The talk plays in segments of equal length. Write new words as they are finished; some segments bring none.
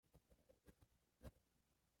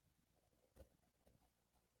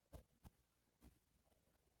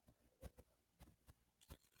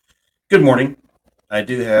Good morning. I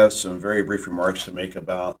do have some very brief remarks to make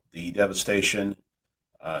about the devastation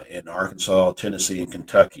in Arkansas, Tennessee, and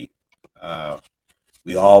Kentucky. Uh,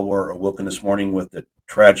 we all were awoken this morning with the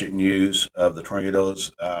tragic news of the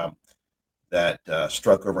tornadoes that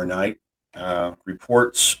struck overnight.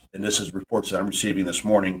 Reports, and this is reports that I'm receiving this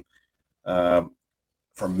morning uh,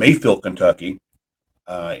 from Mayfield, Kentucky,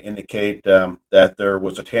 indicate that there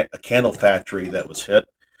was a candle factory that was hit.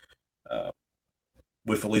 Uh,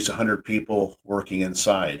 with at least 100 people working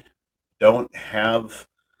inside. Don't have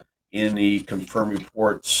any confirmed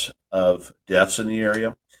reports of deaths in the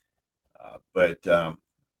area, but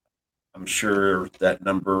I'm sure that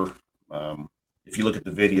number, if you look at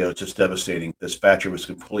the video, it's just devastating. This factory was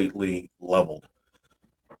completely leveled.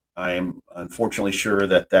 I am unfortunately sure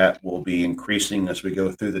that that will be increasing as we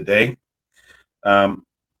go through the day. Um,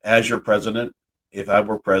 as your president, if I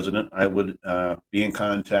were president, I would be in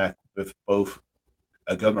contact with both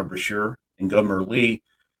Governor Brashear and Governor Lee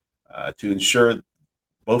to ensure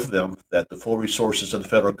both of them that the full resources of the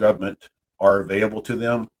federal government are available to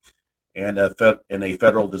them, and a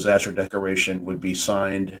federal disaster declaration would be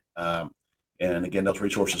signed, and again, those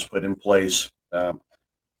resources put in place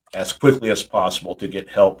as quickly as possible to get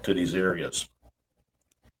help to these areas.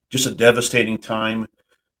 Just a devastating time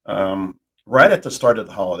right at the start of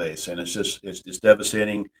the holidays, and it's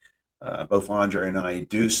devastating. Both Andre and I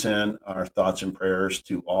do send our thoughts and prayers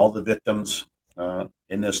to all the victims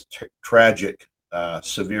in this tragic,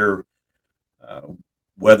 severe uh,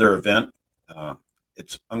 weather event. Uh,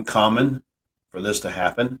 it's uncommon for this to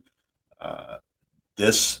happen. Uh,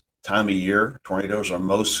 this time of year, tornadoes are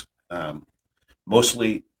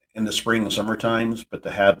mostly in the spring and summer times, but to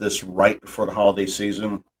have this right before the holiday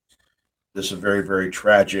season, this is a very, very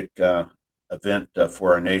tragic event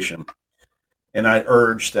for our nation. And I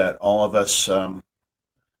urge that all of us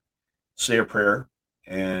say a prayer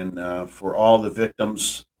and for all the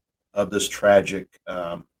victims of this tragic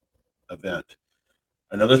event.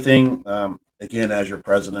 Another thing, again, as your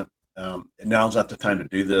president, now's not the time to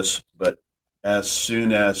do this, but as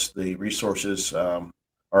soon as the resources are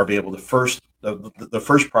available, the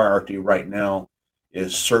first priority right now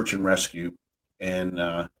is search and rescue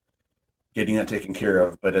and getting that taken care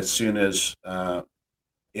of. But as soon as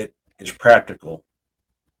it is practical,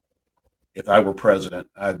 if I were president,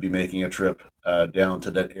 I'd be making a trip down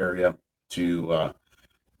to that area to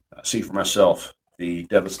see for myself the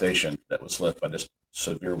devastation that was left by this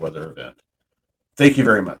severe weather event. Thank you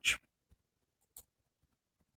very much.